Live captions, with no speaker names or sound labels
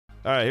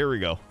All right, here we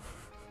go.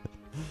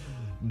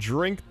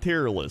 Drink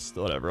tier list.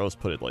 Whatever. Let's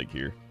put it like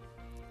here.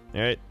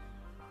 All right.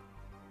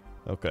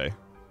 Okay.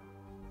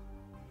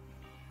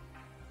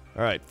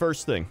 All right.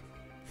 First thing.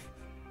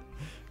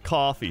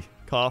 Coffee.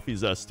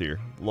 Coffee's S tier.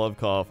 Love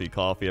coffee.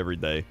 Coffee every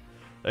day.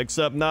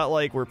 Except not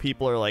like where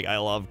people are like, I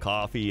love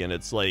coffee, and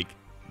it's like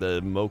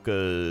the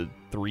mocha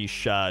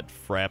 3-shot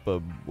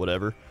frappa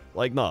whatever.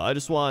 Like, no, I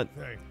just want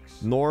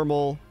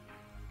normal,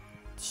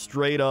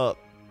 straight up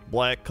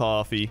black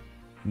coffee,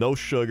 no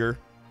sugar,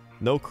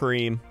 no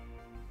cream,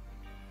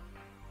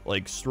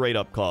 like straight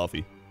up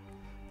coffee.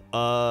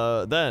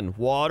 Then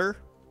water.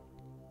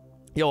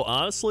 Yo,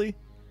 honestly,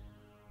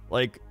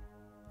 like,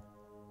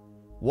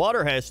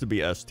 water has to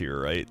be S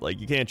tier, right?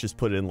 Like, you can't just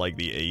put in like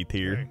the A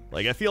tier.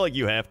 Like, I feel like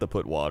you have to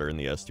put water in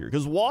the S tier,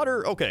 because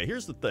water, okay,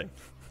 here's the thing.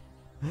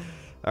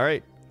 All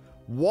right,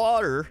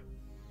 water,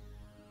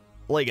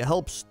 like,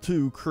 helps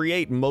to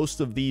create most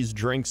of these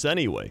drinks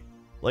anyway.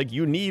 Like,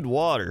 you need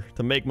water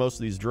to make most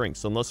of these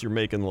drinks, unless you're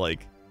making,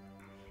 like,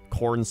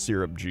 corn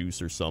syrup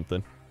juice or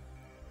something.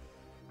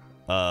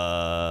 Like,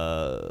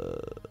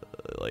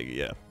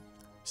 yeah.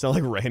 Sound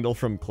like Randall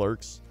from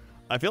Clerks.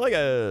 I feel like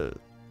have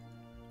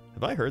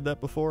I heard that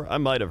before? I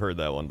might have heard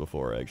that one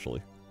before,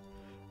 actually.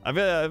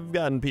 I've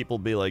gotten people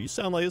be like, you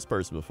sound like this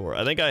person before.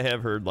 I think I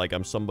have heard, like,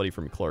 I'm somebody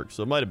from Clerks,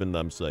 so it might have been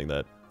them saying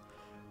that.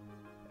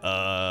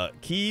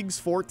 Keegs,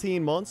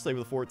 14 months. They were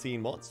the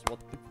 14 months. What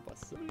the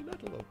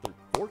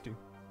 14.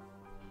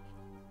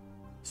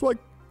 Swag.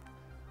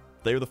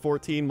 They were the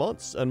 14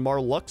 months. And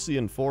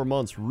Marluxian, 4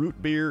 months.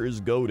 Root beer is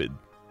goated.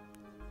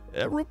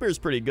 Yeah, root beer is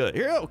pretty good.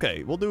 Here,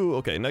 okay,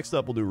 okay, next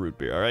up we'll do root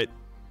beer, alright?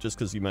 Just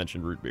because you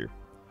mentioned root beer.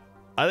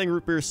 I think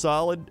root beer is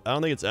solid. I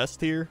don't think it's S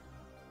tier.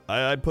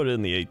 I'd put it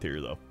in the A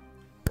tier, though.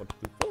 1, 2,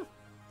 4.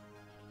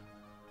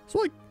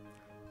 Swag.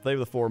 They were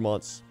the 4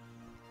 months.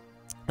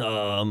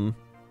 Let's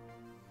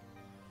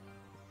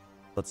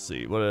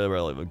see. What are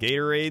I live?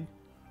 Gatorade.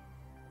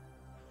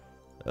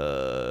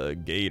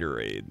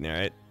 Gatorade. All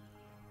right.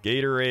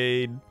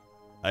 Gatorade.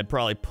 I'd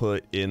probably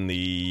put in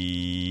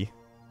the.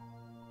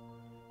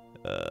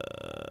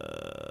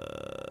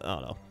 I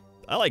don't know.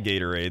 I like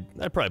Gatorade.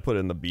 I'd probably put it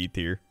in the B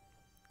tier.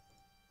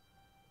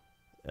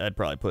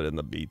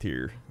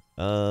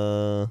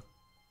 All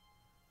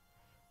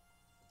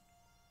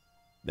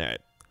right.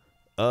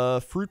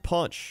 Fruit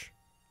punch.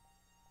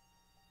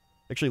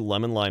 Actually,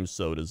 lemon lime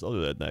sodas. I'll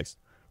do that next.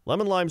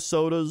 Lemon lime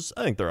sodas,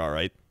 I think they're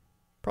alright.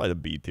 Probably the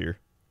B tier.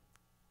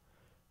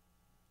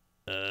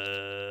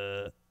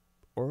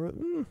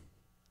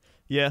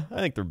 Yeah,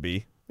 I think they're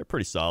B. They're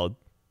pretty solid.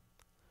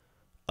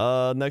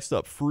 Next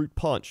up, fruit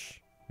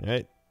punch.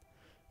 Alright.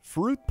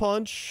 Fruit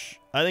punch,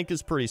 I think,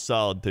 is pretty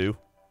solid, too.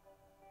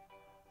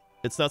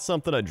 It's not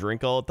something I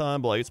drink all the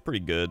time, but, like, it's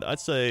pretty good. I'd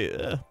say,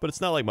 but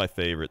it's not, like, my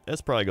favorite.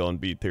 That's probably going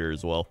B tier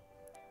as well.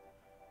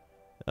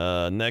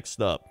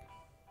 Next up.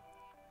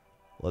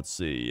 Let's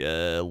see,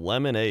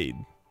 lemonade.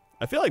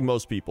 I feel like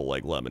most people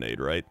like lemonade,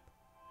 right?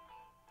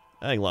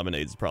 I think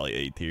lemonade is probably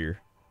A tier.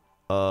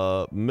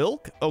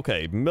 Milk?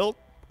 Okay, milk.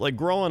 Like,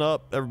 growing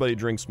up, everybody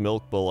drinks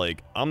milk, but,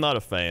 like, I'm not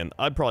a fan.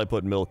 I'd probably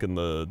put milk in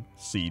the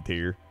C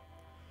tier.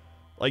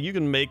 Like, you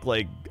can make,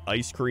 like,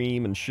 ice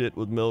cream and shit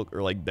with milk,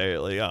 or, like, I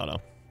don't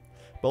know.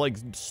 But, like,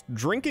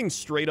 drinking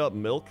straight up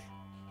milk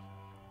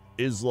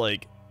is,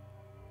 like,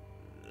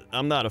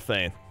 I'm not a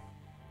fan.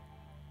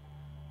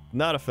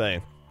 Not a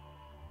fan.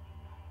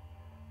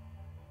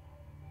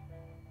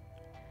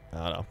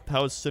 I don't know.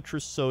 How is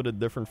citrus soda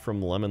different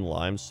from lemon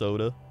lime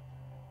soda?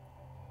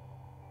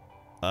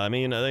 I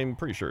mean, I'm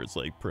pretty sure it's,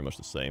 like, pretty much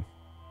the same.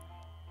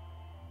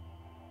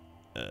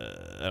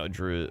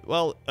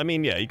 Well, I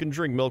mean, yeah, you can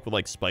drink milk with,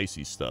 like,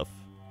 spicy stuff.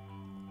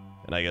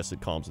 And I guess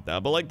it calms it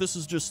down. But, like, this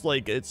is just,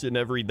 like, it's an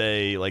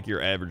everyday, like,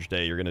 your average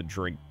day, you're gonna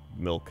drink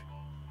milk.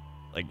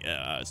 Like,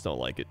 I just don't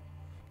like it.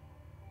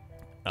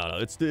 I don't know.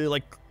 It's,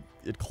 like,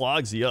 it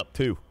clogs you up,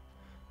 too.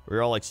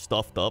 We're all, like,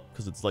 stuffed up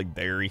because it's, like,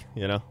 dairy,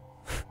 you know?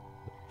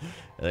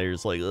 And they're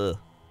just like, ugh.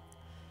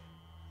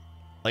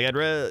 Like, I'd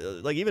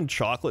rather, like, even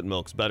chocolate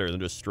milk's better than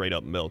just straight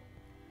up milk.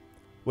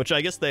 Which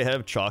I guess they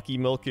have chalky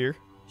milk here.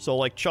 So,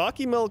 like,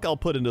 chalky milk I'll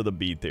put into the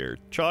B tier.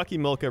 Chalky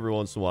milk every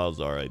once in a while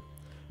is alright.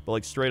 But,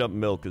 like, straight up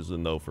milk is a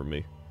no for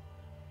me.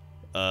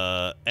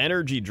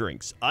 Energy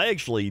drinks. I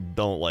actually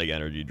don't like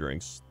energy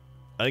drinks.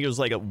 I think it was,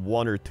 like,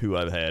 1 or 2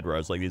 I've had where I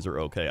was like, these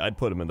are okay. I'd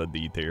put them in the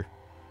D tier.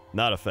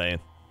 Not a fan.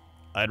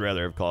 I'd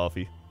rather have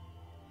coffee.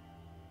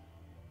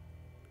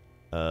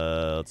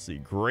 Let's see.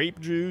 Grape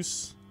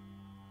juice.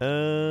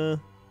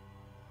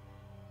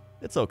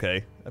 It's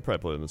okay. I'd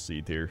probably put it in the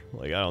C tier.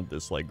 Like, I don't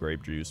dislike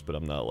grape juice, but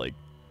I'm not, like,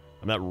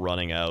 I'm not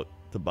running out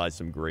to buy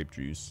some grape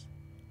juice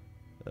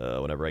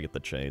whenever I get the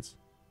chance.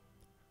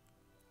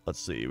 Let's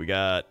see. We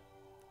got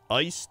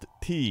iced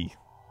tea.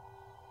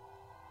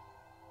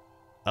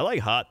 I like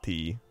hot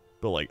tea,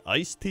 but, like,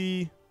 iced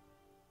tea,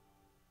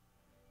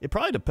 it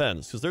probably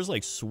depends, because there's,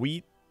 like,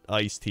 sweet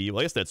iced tea. Well,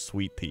 I guess that's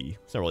sweet tea.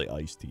 It's not really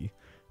iced tea.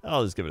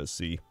 I'll just give it a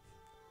C.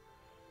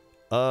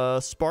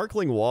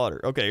 Sparkling water.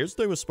 Okay, here's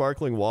the thing with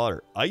sparkling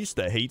water. I used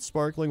to hate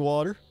sparkling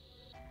water.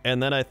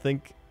 And then I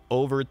think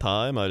over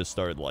time, I just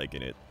started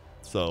liking it.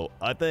 So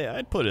I think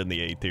I'd put it in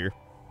the A tier.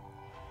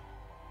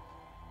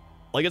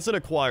 Like, it's an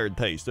acquired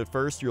taste. At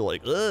first, you're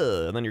like,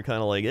 ugh, and then you're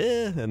kind of like,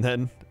 eh, and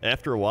then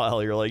after a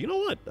while, you're like, you know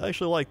what? I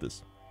actually like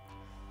this.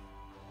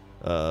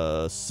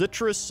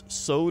 Citrus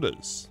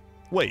sodas.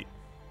 Wait.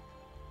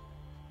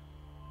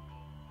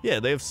 Yeah,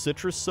 they have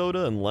citrus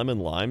soda and lemon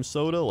lime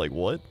soda. Like,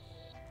 what?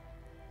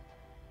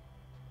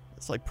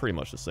 It's like pretty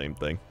much the same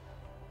thing.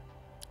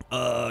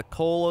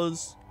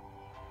 Colas.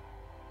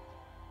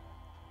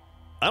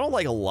 I don't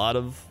like a lot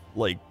of,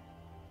 like,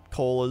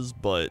 colas,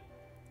 but,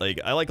 like,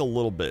 I like a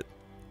little bit.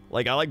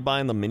 Like, I like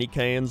buying the mini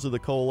cans of the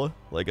cola,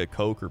 like a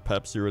Coke or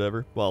Pepsi or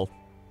whatever. Well,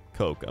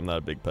 Coke. I'm not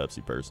a big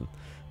Pepsi person.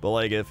 But,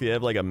 like, if you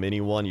have, like, a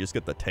mini one, you just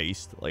get the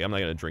taste. Like, I'm not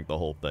going to drink the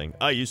whole thing.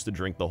 I used to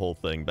drink the whole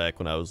thing back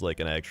when I was, like,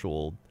 an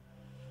actual,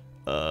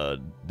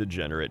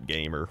 degenerate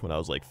gamer when I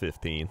was, like,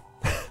 15.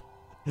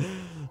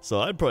 So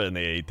I'd put it in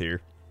the A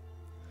tier.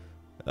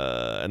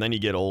 And then you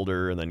get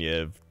older, and then you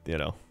have, you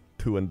know,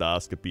 2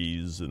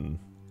 endoscopies and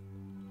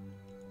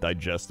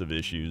digestive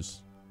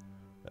issues.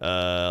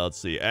 Let's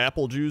see.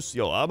 Apple juice.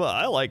 Yo,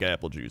 I like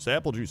apple juice.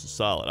 Apple juice is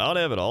solid. I don't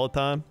have it all the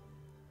time,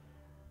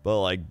 but,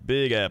 like,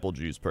 big apple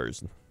juice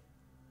person.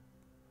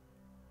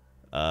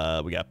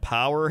 We got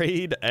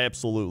Powerade.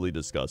 Absolutely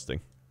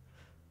disgusting.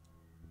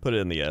 Put it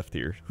in the F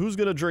tier. Who's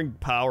gonna drink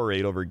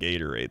Powerade over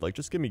Gatorade? Like,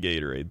 just give me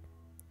Gatorade.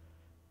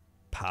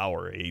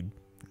 Powerade.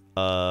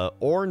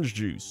 Orange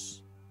juice.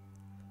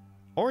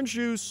 Orange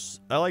juice,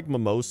 I like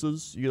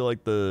mimosas. You get,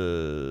 like,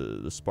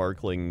 the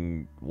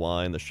sparkling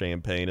wine, the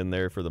champagne in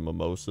there for the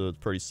mimosa. It's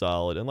pretty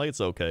solid, and, like,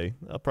 it's okay.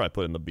 I'll probably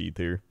put it in the B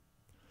tier.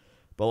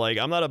 But, like,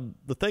 I'm not a...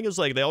 The thing is,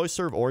 like, they always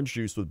serve orange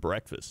juice with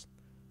breakfast.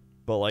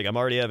 But, like, I'm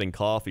already having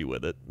coffee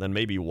with it, and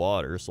maybe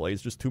water, so, like,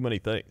 it's just too many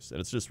things,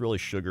 and it's just really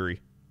sugary.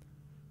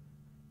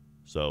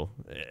 So,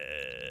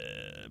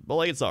 but,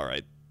 like, it's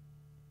alright.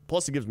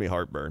 Plus, it gives me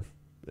heartburn,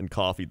 and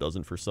coffee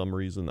doesn't for some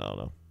reason. I don't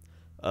know.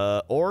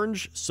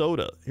 Orange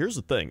soda. Here's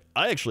the thing.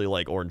 I actually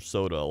like orange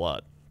soda a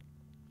lot.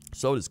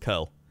 So does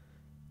Kel.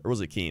 Or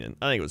was it Keenan?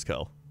 I think it was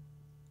Kel.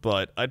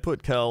 But I'd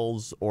put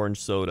Kel's orange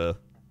soda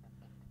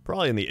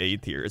probably in the A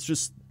tier. It's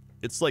just,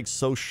 it's, like,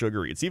 so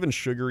sugary. It's even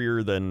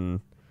sugarier than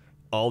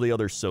all the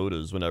other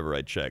sodas whenever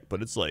I check.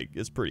 But it's, like,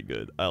 it's pretty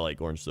good. I like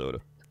orange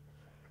soda.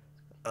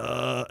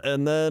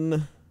 And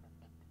then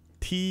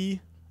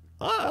tea.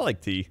 I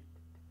like tea.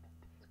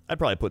 I'd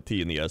probably put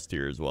tea in the S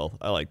tier as well.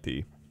 I like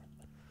tea.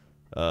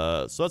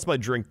 So that's my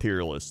drink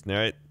tier list,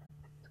 alright?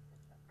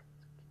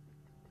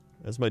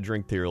 That's my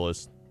drink tier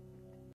list.